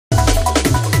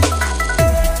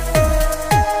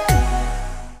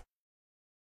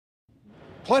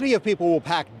Plenty of people will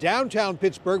pack downtown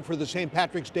Pittsburgh for the St.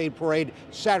 Patrick's Day Parade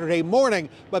Saturday morning,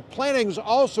 but planning's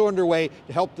also underway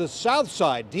to help the South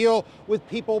Side deal with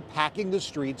people packing the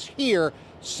streets here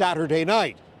Saturday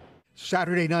night.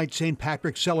 Saturday night St.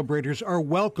 Patrick's celebrators are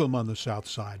welcome on the South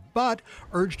Side, but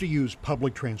urged to use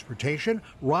public transportation,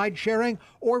 ride sharing,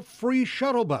 or free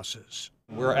shuttle buses.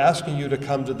 We're asking you to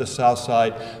come to the South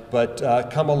Side, but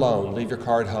come alone, leave your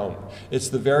car at home. It's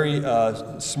the very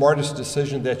smartest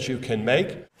decision that you can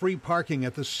make. Free parking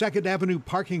at the 2nd Avenue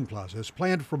parking plaza is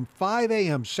planned from 5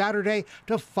 a.m. Saturday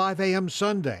to 5 a.m.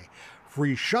 Sunday.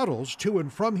 Free shuttles to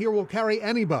and from here will carry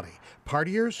anybody,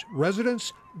 partiers,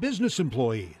 residents, business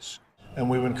employees. And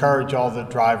we would encourage all the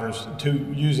drivers to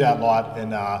use that lot and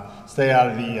stay out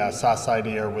of the South Side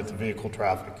area with the vehicle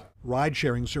traffic.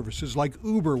 Ride-sharing services like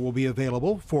Uber will be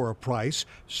available for a price,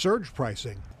 surge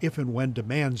pricing, if and when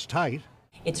demand's tight.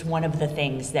 It's one of the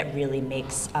things that really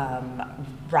makes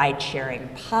ride-sharing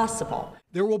possible.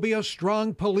 There will be a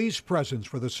strong police presence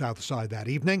for the South Side that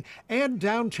evening and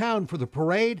downtown for the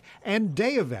parade and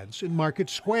day events in Market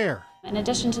Square. In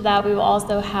addition to that, we will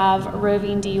also have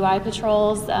roving DUI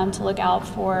patrols to look out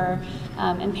for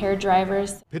impaired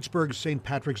drivers. Pittsburgh's St.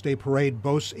 Patrick's Day Parade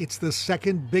boasts it's the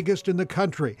second biggest in the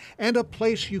country and a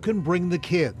place you can bring the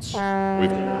kids.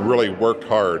 We've really worked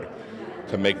hard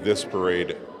to make this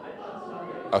parade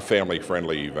a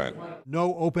family-friendly event.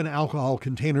 No open alcohol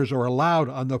containers are allowed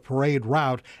on the parade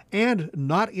route and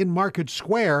not in Market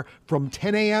Square from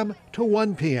 10 a.m. to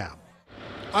 1 p.m.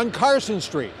 On Carson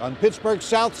Street on Pittsburgh's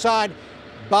South Side,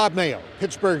 Bob Mayo,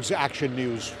 Pittsburgh's Action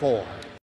News 4.